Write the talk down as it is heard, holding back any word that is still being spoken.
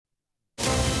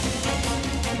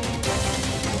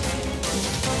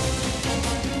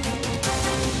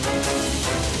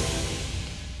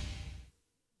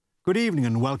Good evening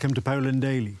and welcome to Poland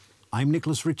Daily. I'm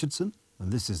Nicholas Richardson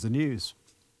and this is the news.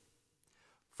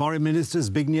 Foreign Minister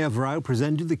Zbigniew Rau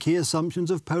presented the key assumptions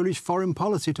of Polish foreign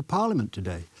policy to Parliament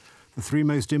today. The three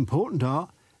most important are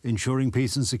ensuring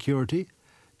peace and security,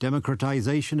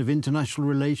 democratisation of international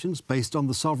relations based on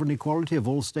the sovereign equality of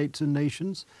all states and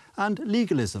nations, and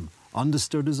legalism,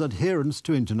 understood as adherence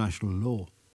to international law.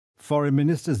 Foreign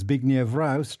Minister Zbigniew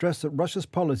Rau stressed that Russia's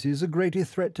policy is a greater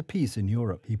threat to peace in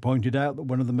Europe. He pointed out that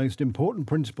one of the most important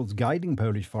principles guiding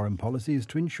Polish foreign policy is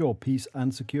to ensure peace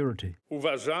and security.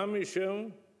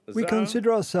 We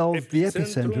consider ourselves the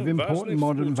epicentre of important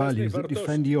modern values that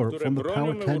defend Europe from the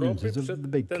power tendencies of the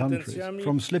big countries,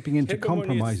 from slipping into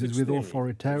compromises with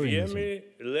authoritarianism.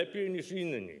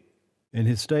 In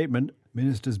his statement,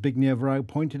 Minister Zbigniew Rau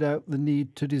pointed out the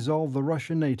need to dissolve the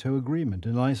Russia-NATO agreement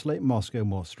and isolate Moscow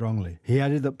more strongly. He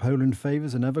added that Poland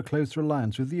favours an ever closer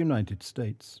alliance with the United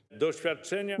States.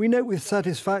 We note with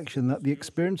satisfaction that the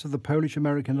experience of the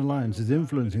Polish-American alliance is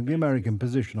influencing the American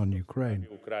position on Ukraine.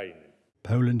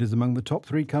 Poland is among the top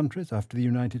three countries, after the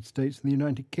United States and the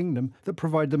United Kingdom, that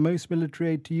provide the most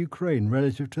military aid to Ukraine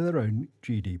relative to their own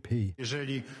GDP.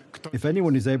 If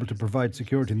anyone is able to provide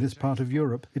security in this part of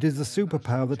Europe, it is the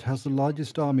superpower that has the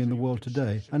largest army in the world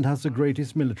today and has the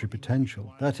greatest military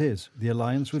potential. That is, the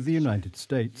alliance with the United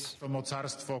States.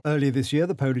 Earlier this year,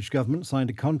 the Polish government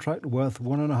signed a contract worth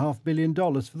 $1.5 billion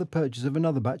for the purchase of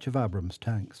another batch of Abrams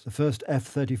tanks. The first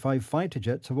F-35 fighter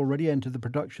jets have already entered the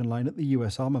production line at the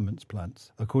US armaments plant.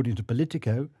 According to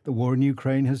Politico, the war in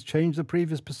Ukraine has changed the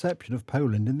previous perception of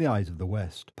Poland in the eyes of the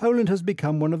West. Poland has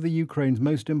become one of the Ukraine's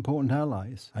most important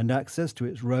allies, and access to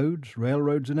its roads,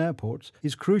 railroads and airports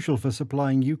is crucial for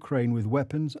supplying Ukraine with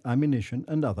weapons, ammunition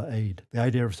and other aid. The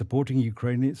idea of supporting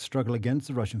Ukraine in its struggle against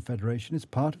the Russian Federation is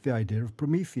part of the idea of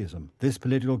Prometheism. This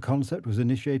political concept was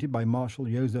initiated by Marshal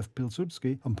Józef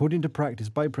Pilsudski and put into practice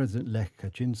by President Lech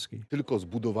Kaczynski.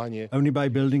 Only by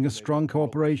building a strong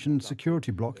cooperation and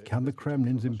security bloc can the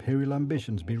Kremlin's imperial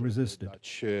ambitions be resisted.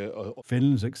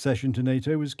 Finland's accession to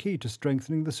NATO was key to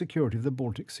strengthening the security of the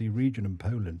Baltic Sea region and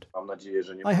Poland.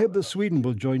 I hope that Sweden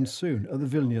will join soon at the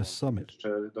Vilnius summit.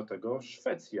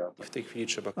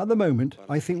 At the moment,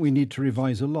 I think we need to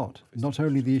revise a lot, not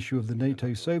only the issue of the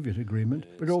NATO-Soviet agreement,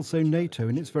 but also NATO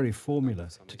in its very formula,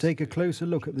 to take a closer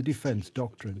look at the defence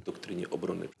doctrine.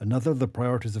 Another of the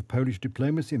priorities of Polish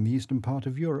diplomacy in the eastern part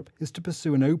of Europe is to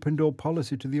pursue an open-door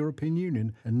policy to the European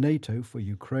Union and NATO for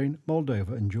Ukraine,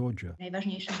 Moldova and Georgia.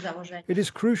 It is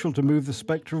crucial to move the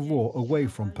spectre of war away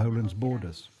from Poland's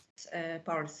borders.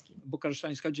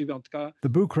 The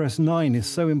Bucharest Nine is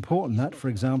so important that, for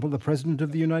example, the President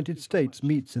of the United States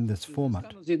meets in this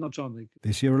format.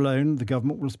 This year alone, the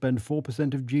government will spend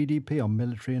 4% of GDP on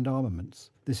military and armaments.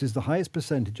 This is the highest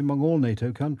percentage among all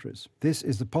NATO countries. This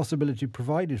is the possibility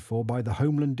provided for by the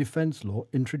Homeland Defence Law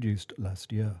introduced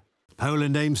last year.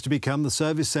 Poland aims to become the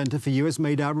service centre for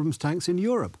US-made Abrams tanks in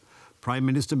Europe, Prime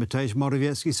Minister Mateusz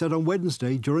Morawiecki said on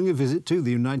Wednesday during a visit to the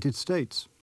United States.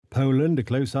 Poland, a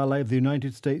close ally of the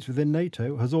United States within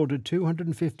NATO, has ordered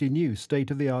 250 new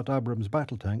state-of-the-art Abrams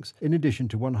battle tanks in addition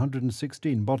to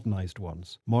 116 modernised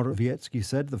ones. Morawiecki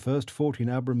said the first 14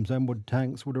 Abrams M1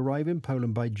 tanks would arrive in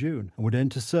Poland by June and would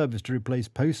enter service to replace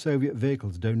post-Soviet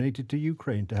vehicles donated to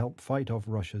Ukraine to help fight off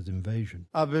Russia's invasion.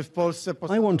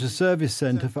 I want a service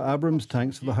centre for Abrams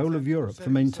tanks for the whole of Europe for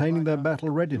maintaining their battle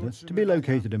readiness to be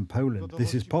located in Poland.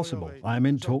 This is possible. I am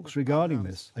in talks regarding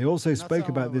this. I also spoke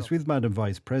about this with Madam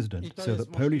Vice President, so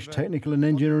that Polish technical and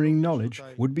engineering knowledge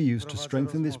would be used to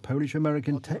strengthen this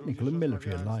Polish-American technical and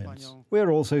military alliance. We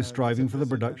are also striving for the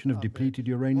production of depleted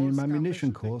uranium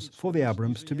ammunition cores for the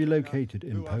Abrams to be located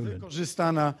in Poland.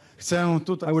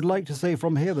 I would like to say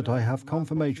from here that I have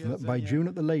confirmation that by June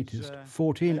at the latest,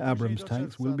 14 Abrams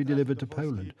tanks will be delivered to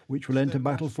Poland, which will enter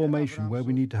battle formation where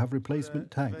we need to have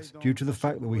replacement tanks due to the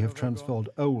fact that we have transferred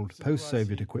old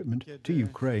post-Soviet equipment to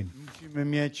Ukraine.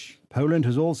 Poland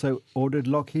has also ordered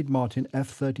Lockheed Martin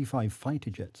F-35 fighter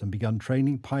jets and begun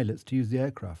training pilots to use the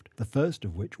aircraft, the first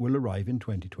of which will arrive in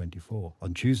 2024.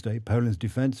 On Tuesday, Poland's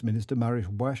Defence Minister Mariusz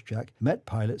Błaszczak met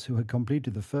pilots who had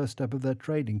completed the first step of their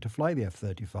training to fly the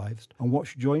F-35s and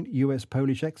watched joint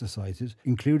US-Polish exercises,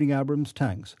 including Abrams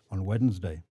tanks, on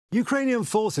Wednesday. Ukrainian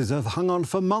forces have hung on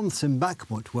for months in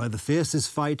Bakhmut, where the fiercest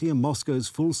fighting in Moscow's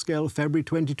full-scale February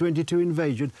 2022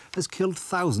 invasion has killed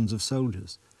thousands of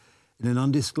soldiers. In an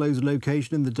undisclosed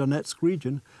location in the Donetsk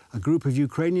region, a group of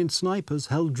Ukrainian snipers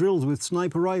held drills with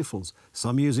sniper rifles,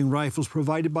 some using rifles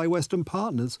provided by Western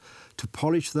partners, to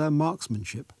polish their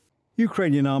marksmanship.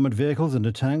 Ukrainian armoured vehicles and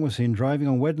a tank were seen driving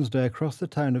on Wednesday across the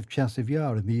town of Chasiv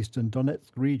Yar in the eastern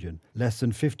Donetsk region, less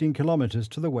than 15 kilometres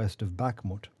to the west of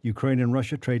Bakhmut. Ukraine and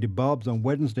Russia traded barbs on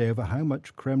Wednesday over how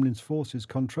much Kremlin's forces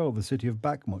control the city of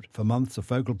Bakhmut, for months a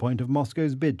focal point of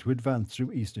Moscow's bid to advance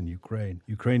through eastern Ukraine.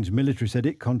 Ukraine's military said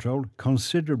it controlled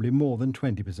considerably more than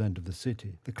 20% of the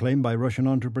city. The claim by Russian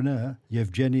entrepreneur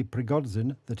Yevgeny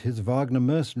Prigozhin that his Wagner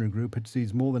mercenary group had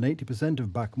seized more than 80% of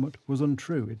Bakhmut was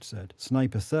untrue, it said.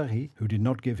 Sniper Serhiy, who did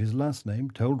not give his last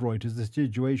name, told Reuters the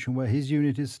situation where his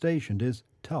unit is stationed is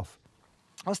tough.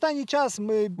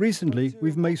 Recently,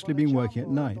 we've mostly been working at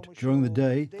night. During the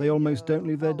day, they almost don't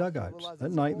leave their dugouts.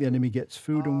 At night, the enemy gets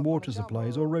food and water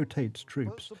supplies or rotates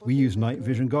troops. We use night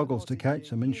vision goggles to catch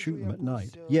them and shoot them at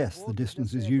night. Yes, the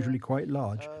distance is usually quite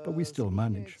large, but we still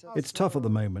manage. It's tough at the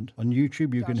moment. On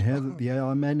YouTube, you can hear that the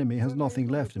enemy has nothing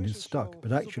left and is stuck,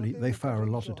 but actually, they fire a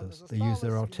lot at us. They use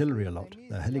their artillery a lot,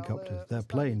 their helicopters, their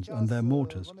planes, and their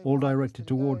mortars, all directed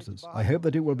towards us. I hope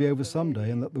that it will be over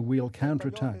someday and that we'll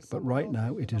counterattack, but right now,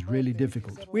 it is really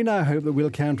difficult. We now hope that we'll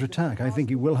counterattack. I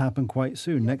think it will happen quite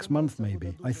soon, next month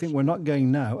maybe. I think we're not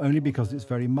going now only because it's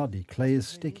very muddy. Clay is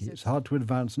sticky, it's hard to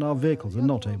advance, and our vehicles are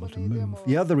not able to move.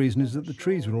 The other reason is that the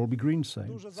trees will all be green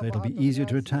sown, so it'll be easier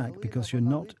to attack because you're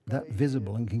not that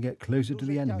visible and can get closer to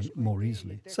the enemy more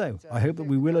easily. So, I hope that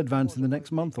we will advance in the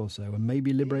next month or so and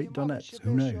maybe liberate Donetsk,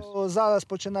 who knows?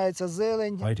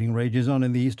 Fighting rages on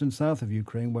in the east and south of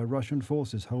Ukraine where Russian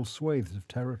forces hold swathes of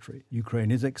territory. Ukraine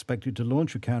is expected to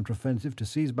launch a counteroffensive to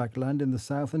seize back land in the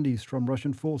south and east from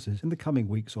Russian forces in the coming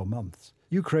weeks or months.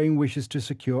 Ukraine wishes to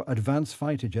secure advanced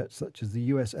fighter jets such as the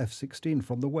US F-16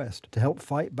 from the west to help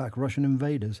fight back Russian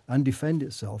invaders and defend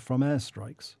itself from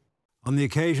airstrikes. On the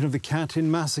occasion of the Katyn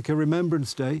Massacre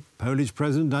Remembrance Day, Polish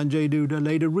President Andrzej Duda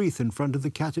laid a wreath in front of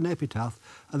the Katyn epitaph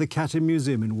at the Katyn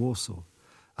Museum in Warsaw.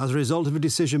 As a result of a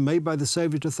decision made by the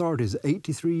Soviet authorities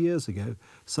 83 years ago,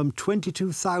 some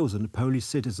 22,000 Polish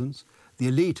citizens, the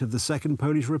elite of the Second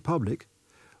Polish Republic,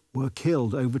 were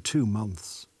killed over 2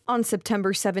 months. On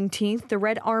September 17th, the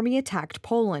Red Army attacked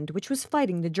Poland, which was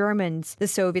fighting the Germans. The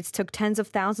Soviets took tens of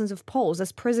thousands of Poles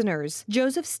as prisoners.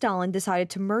 Joseph Stalin decided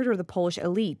to murder the Polish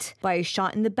elite. By a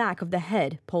shot in the back of the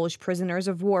head, Polish prisoners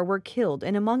of war were killed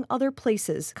in, among other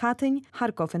places, Katyn,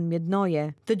 Kharkov, and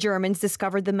Miednoye. The Germans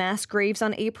discovered the mass graves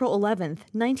on April 11th,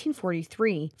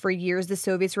 1943. For years, the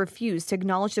Soviets refused to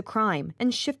acknowledge the crime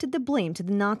and shifted the blame to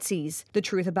the Nazis. The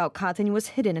truth about Katyn was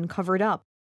hidden and covered up.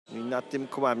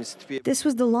 This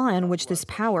was the lie on which this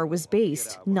power was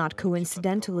based. Not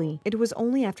coincidentally, it was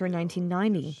only after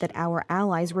 1990 that our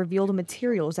allies revealed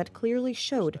materials that clearly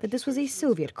showed that this was a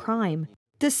Soviet crime.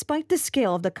 Despite the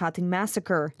scale of the Katyn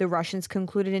massacre, the Russians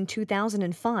concluded in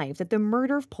 2005 that the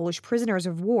murder of Polish prisoners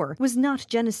of war was not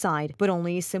genocide, but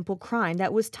only a simple crime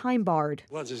that was time-barred.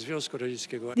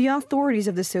 The authorities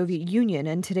of the Soviet Union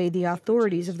and today the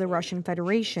authorities of the Russian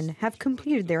Federation have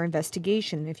completed their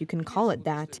investigation, if you can call it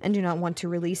that, and do not want to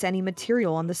release any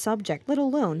material on the subject, let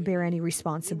alone bear any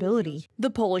responsibility. The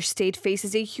Polish state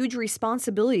faces a huge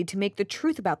responsibility to make the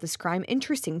truth about this crime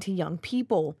interesting to young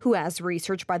people, who, as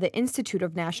research by the Institute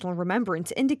of National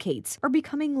Remembrance indicates, are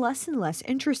becoming less and less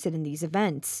interested in these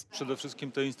events.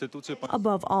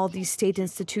 Above all, these state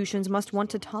institutions must want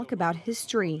to talk about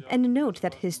history and note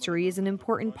that history is an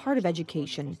important part of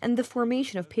education and the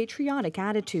formation of patriotic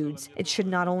attitudes. It should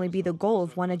not only be the goal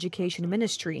of one education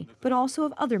ministry, but also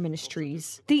of other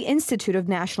ministries. The Institute of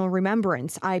National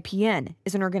Remembrance, IPN,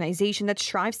 is an organization that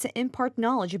strives to impart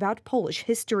knowledge about Polish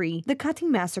history. The Katyn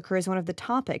massacre is one of the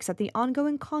topics at the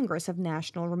ongoing Congress of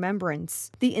National Remembrance.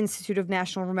 The Institute of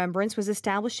National Remembrance was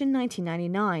established in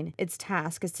 1999. Its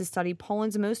task is to study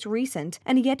Poland's most recent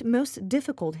and yet most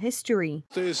difficult history.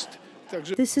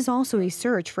 This is also a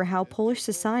search for how Polish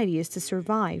society is to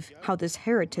survive, how this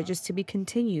heritage is to be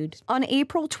continued. On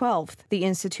April 12th, the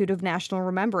Institute of National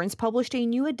Remembrance published a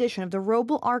new edition of the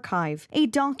Wróbel Archive, a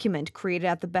document created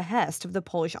at the behest of the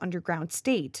Polish underground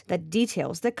state that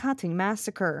details the Katyn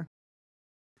massacre.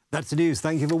 That's the news.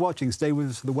 Thank you for watching. Stay with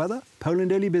us for the weather,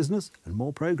 Poland Daily Business, and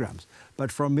more programmes. But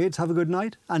from me, it's have a good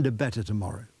night and a better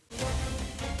tomorrow.